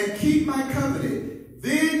said, and keep my covenant,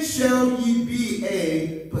 then shall ye be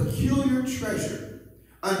a peculiar treasure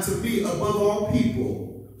unto me above all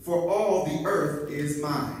people, for all the earth is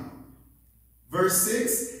mine. Verse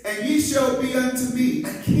 6, and ye shall be unto me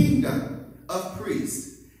a kingdom of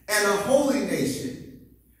priests, and a holy nation.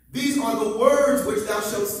 These are the words which thou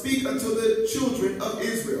shalt speak unto the children of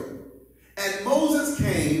Israel. And Moses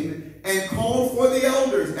came and called for the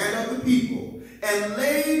elders and of the people, and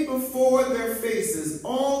laid before their faces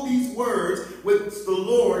all these words which the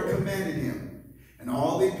Lord commanded him. And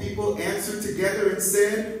all the people answered together and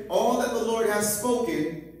said, all that the Lord hath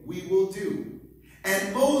spoken, we will do.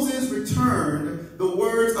 And Moses returned the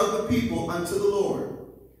words of the people unto the Lord.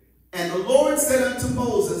 And the Lord said unto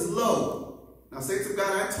Moses, lo, now saints of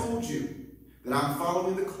God, I told you that I'm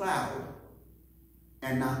following the cloud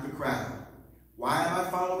and not the crowd. Why am I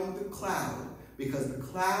following the cloud? Because the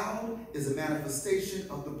cloud is a manifestation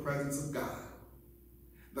of the presence of God.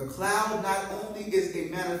 The cloud not only is a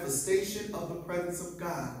manifestation of the presence of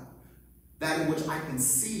God, that in which I can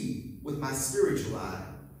see with my spiritual eye,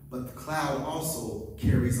 but the cloud also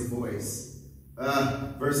carries a voice.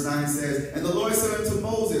 Verse 9 says, and the Lord said unto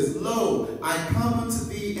Moses, lo, I come unto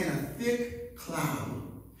thee in a thick cloud,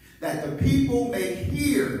 that the people may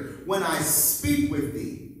hear when I speak with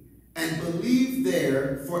thee, and believe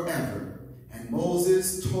there forever. And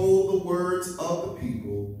Moses told the words of the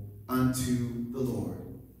people unto the Lord.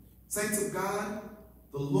 Saints of God,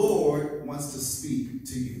 the Lord wants to speak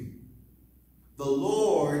to you. The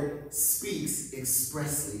Lord speaks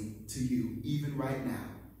expressly to you, even right now.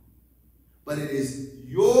 But it is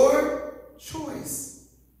your choice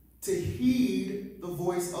to heed the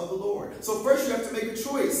voice of the Lord. So first you have to make a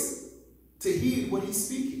choice to heed what he's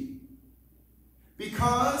speaking.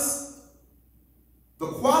 Because the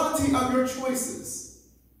quality of your choices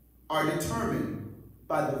are determined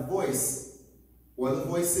by the voice or the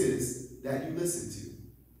voices that you listen to.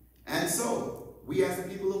 And so, we as the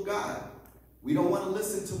people of God, we don't want to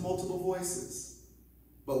listen to multiple voices,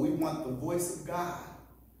 but we want the voice of God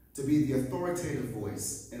to be the authoritative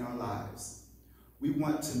voice in our lives. We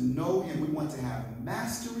want to know him. We want to have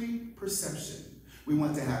mastery perception. We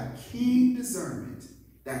want to have keen discernment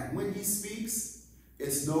that when he speaks,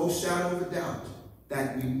 it's no shadow of a doubt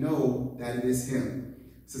that we know that it is him.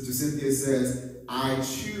 Sister Cynthia says, I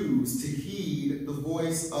choose to heed the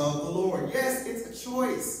voice of the Lord. Yes, it's a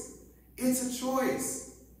choice. It's a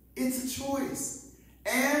choice. It's a choice.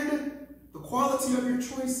 And the quality of your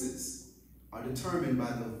choices are determined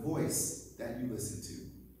by the voice that you listen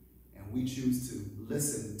to. And we choose to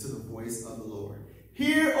listen to the voice of the Lord.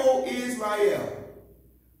 Hear, O Israel,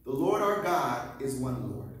 the Lord our God is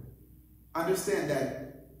one Lord. Understand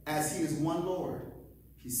that as he is one Lord,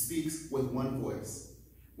 he speaks with one voice.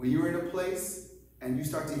 When you're in a place and you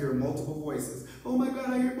start to hear multiple voices, oh my God,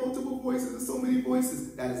 I hear multiple voices, there's so many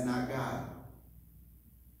voices. That is not God.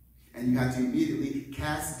 And you have to immediately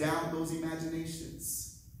cast down those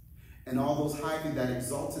imaginations and all those high things that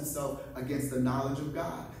exalts itself against the knowledge of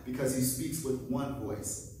God, because he speaks with one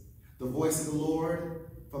voice. The voice of the Lord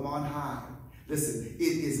from on high. Listen, it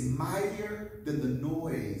is mightier than the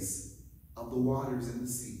noise of the waters and the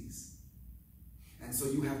seas. And so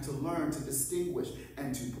you have to learn to distinguish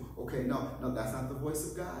and to, okay, no, that's not the voice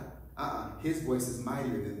of God. His voice is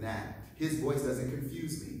mightier than that. His voice doesn't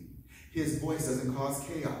confuse me. His voice doesn't cause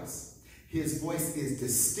chaos. His voice is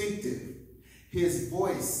distinctive. His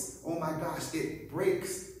voice, oh my gosh, it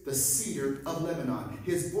breaks the cedar of Lebanon.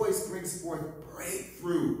 His voice brings forth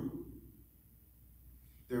breakthrough.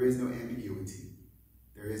 There is no ambiguity.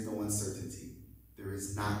 There is no uncertainty. There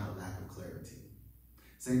is not a lack of clarity.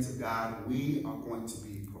 Saints of God, we are going to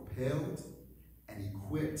be propelled and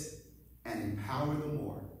equipped and empowered the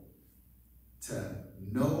more to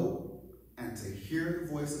know and to hear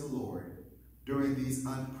the voice of the Lord during these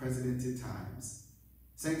unprecedented times.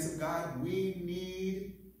 Saints of God, we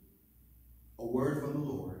need a word from the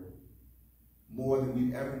Lord more than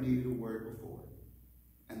we've ever needed a word before.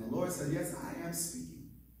 And the Lord said, yes, I am speaking.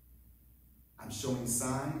 I'm showing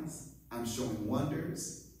signs. I'm showing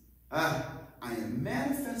wonders. I am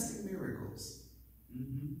manifesting miracles.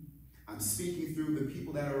 I'm speaking through the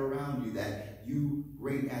people that are around you that you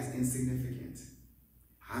rate as insignificant.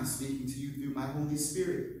 I'm speaking to you through my Holy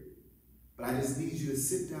Spirit. But I just need you to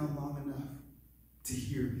sit down long enough to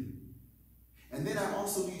hear me. And then I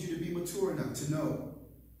also need you to be mature enough to know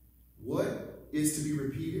what is to be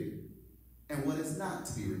repeated and what is not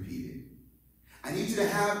to be repeated. I need you to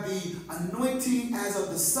have the anointing as of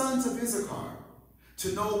the sons of Issachar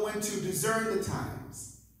to know when to discern the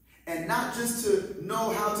times. And not just to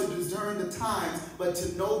know how to discern the times, but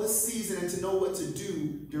to know the season and to know what to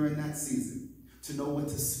do during that season. To know what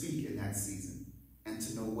to speak in that season and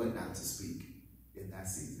to know what not to speak in that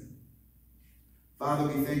season. Father,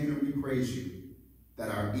 we thank you and we praise you that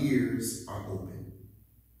our ears are open.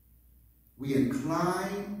 We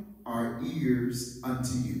incline our ears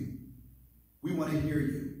unto you. We want to hear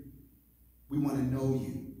you. We want to know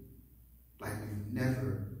you like we've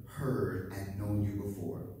never heard and known you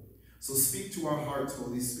before. So speak to our hearts,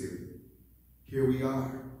 Holy Spirit. Here we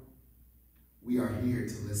are. We are here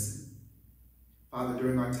to listen. Father,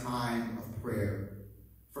 during our time of prayer,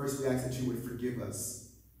 first we ask that you would forgive us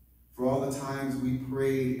for all the times we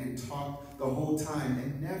prayed and talked the whole time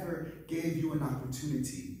and never gave you an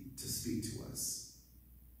opportunity to speak to us.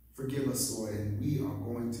 Forgive us, Lord, and we are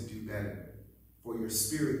going to do better, for your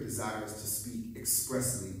Spirit desires to speak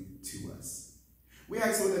expressly to us. We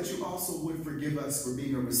ask, Lord, that you also would forgive us for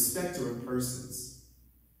being a respecter of persons,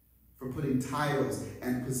 for putting titles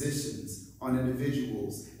and positions on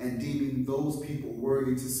individuals and deeming those people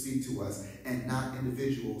worthy to speak to us and not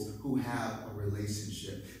individuals who have a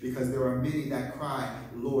relationship. Because there are many that cry,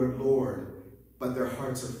 Lord, Lord, but their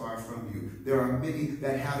hearts are far from you. There are many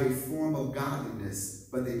that have a form of godliness,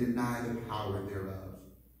 but they deny the power thereof.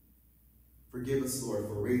 Forgive us, Lord,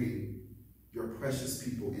 for rating your precious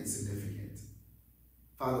people insignificant.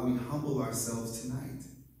 Father, we humble ourselves tonight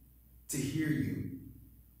to hear you,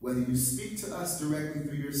 whether you speak to us directly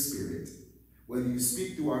through your Spirit, whether you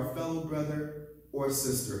speak through our fellow brother or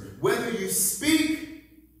sister, whether you speak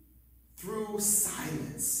through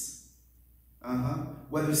silence,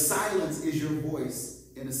 whether silence is your voice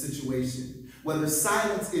in a situation, whether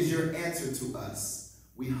silence is your answer to us,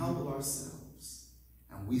 we humble ourselves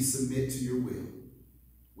and we submit to your will.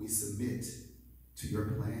 We submit to your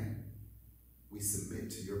plan. We submit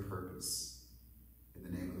to your purpose. In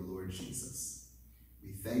the name of the Lord Jesus.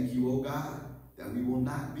 We thank you, O God, that we will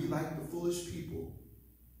not be like the foolish people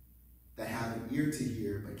that have an ear to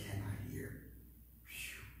hear but cannot hear.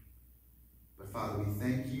 But Father, we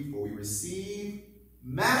thank you for we receive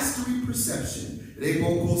mastery perception. Lift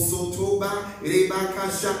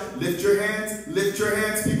your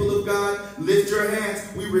hands, people of God. Lift your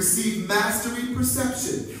hands. We receive mastery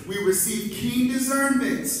perception. We receive keen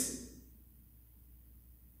discernment.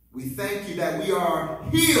 We thank you that we are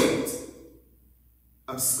healed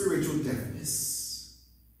of spiritual deafness.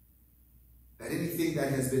 That anything that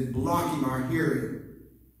has been blocking our hearing,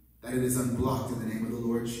 that it is unblocked in the name of the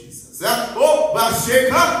Lord Jesus.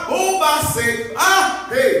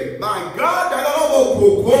 Hey, my God,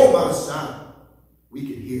 we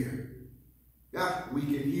can hear. Yeah, we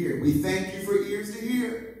can hear. We thank you for ears to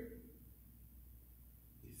hear.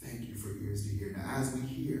 We thank you for ears to hear. Now, as we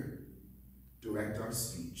hear, direct our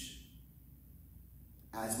speech.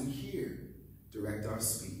 As we hear, direct our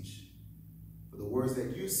speech. For the words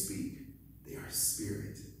that you speak, they are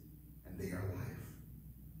spirit and they are life.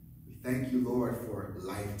 We thank you, Lord, for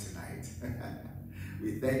life tonight.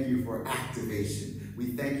 We thank you for activation.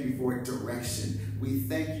 We thank you for direction. We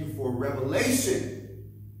thank you for revelation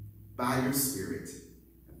by your Spirit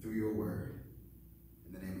and through your word.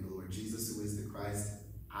 In the name of the Lord Jesus, who is the Christ,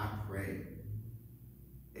 I pray.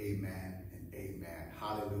 Amen and amen.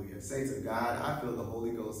 Hallelujah. Saints of God, I feel the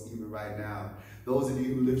Holy Ghost even right now. Those of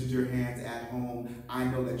you who lifted your hands at home, I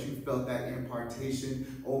know that you felt that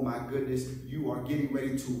impartation. Oh my goodness, you are getting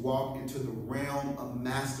ready to walk into the realm of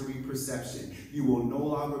mastery perception. You will no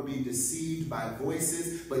longer be deceived by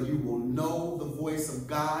voices, but you will know the voice of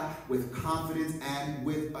God with confidence and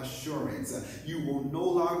with assurance. You will no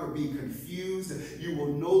longer be confused. You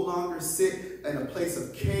will no longer sit in a place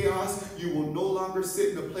of chaos. You will no longer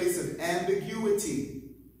sit in a place of ambiguity.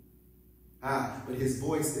 But his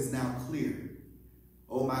voice is now clear.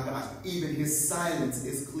 Oh my gosh, even his silence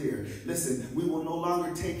is clear. Listen, we will no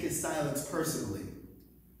longer take his silence personally,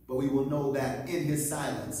 but we will know that in his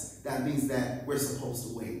silence, that means that we're supposed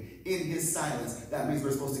to wait. In his silence, that means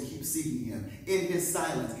we're supposed to keep seeking him. In his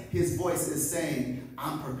silence, his voice is saying,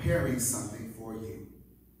 I'm preparing something for you.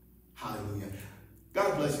 Hallelujah.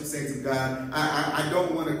 God bless you, saints of God. I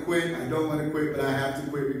don't want to quit. I don't want to quit, but I have to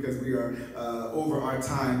quit because we are over our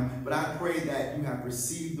time. But I pray that you have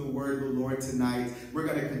received the word of the Lord tonight. We're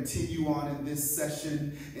going to continue on in this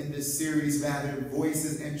session, in this series, rather,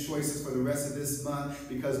 voices and choices for the rest of this month,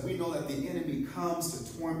 because we know that the enemy comes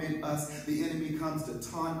to torment us. The enemy comes to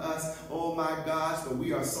taunt us. Oh my gosh, but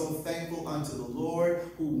we are so thankful unto the Lord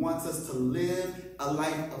who wants us to live a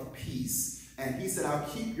life of peace. And he said, I'll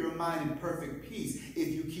keep your mind in perfect peace if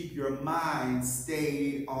you keep your mind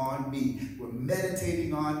stayed on me. We're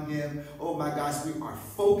meditating on him. Oh my gosh, we are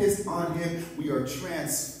focused on him. We are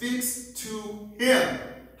transfixed to him.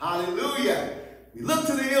 Hallelujah. We look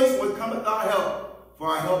to the hills where cometh our help. For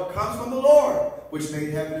our help comes from the Lord, which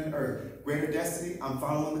made heaven and earth. Greater destiny, I'm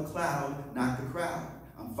following the cloud, not the crowd.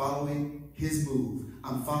 I'm following his move.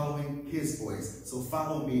 I'm following his voice. So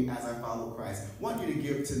follow me as I follow Christ. I want you to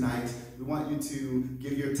give tonight. We want you to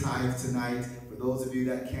give your tithe tonight. For those of you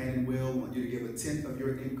that can and will, we want you to give a tenth of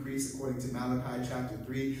your increase according to Malachi chapter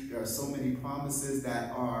 3. There are so many promises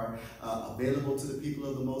that are available to the people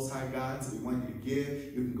of the Most High God. So we want you to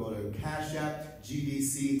give. You can go to Cash App,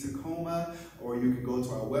 GDC Tacoma, or you can go to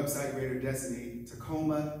our website,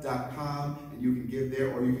 GreaterDestinyTacoma.com, and you can give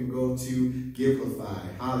there, or you can go to Givelify.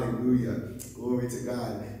 Hallelujah. Glory to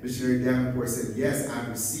God. Missionary Davenport said, yes, I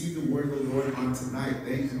received the word of the Lord on tonight.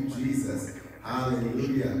 Thank you, Jesus.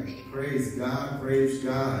 Hallelujah. Praise God. Praise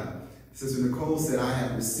God. Sister Nicole said, I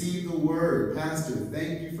have received the word. Pastor,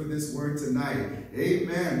 thank you for this word tonight.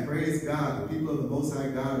 Amen. Praise God. The people of the Most High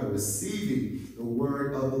God are receiving the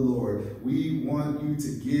word of the Lord. We want you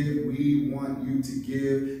to give. We want you to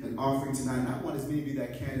give an offering tonight. And I want as many of you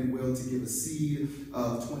that can and will to give a seed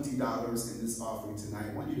of $20 in this offering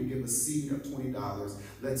tonight. I want you to give a seed of $20.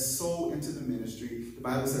 Let's sow into the ministry. The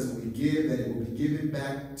Bible says when we give, that it will be given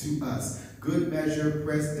back to us. Good measure,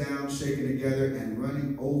 pressed down, shaken together, and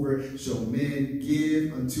running over, shall men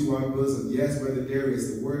give unto our bosom. Yes, Brother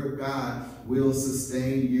Darius, the word of God will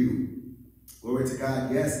sustain you. Glory to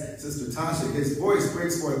God. Yes, Sister Tasha, his voice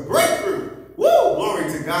brings forth breakthrough. Woo!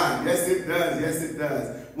 Glory to God. Yes, it does. Yes, it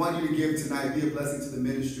does. I want you to give tonight. Be a blessing to the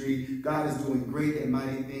ministry. God is doing great and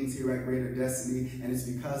mighty things here at Greater Destiny, and it's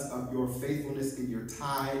because of your faithfulness in your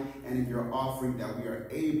tithe and in your offering that we are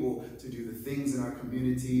able to do the things in our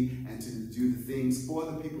community and to do the things for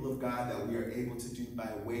the people of God that we are able to do by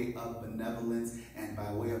way of benevolence and by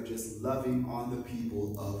way of just loving on the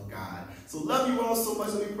people of God. So love you all so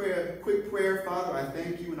much. Let me pray a quick prayer. Father, I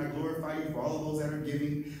thank you and I glorify you for all of those that are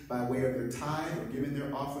giving by way of their tithe or giving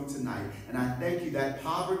their offering tonight. And I thank you that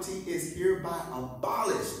poverty is hereby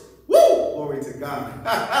abolished. Woo! Glory to God.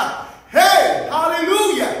 Hey!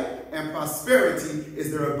 Hallelujah! And prosperity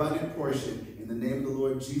is their abundant portion. In the name of the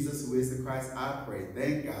Lord Jesus, who is the Christ, I pray.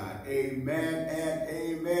 Thank God. Amen and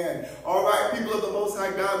amen. All right, people of the Most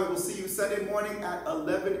High God, we will see you Sunday morning at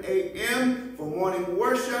 11 a.m. for morning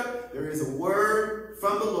worship. There is a word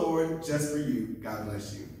from the Lord just for you. God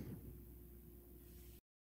bless you.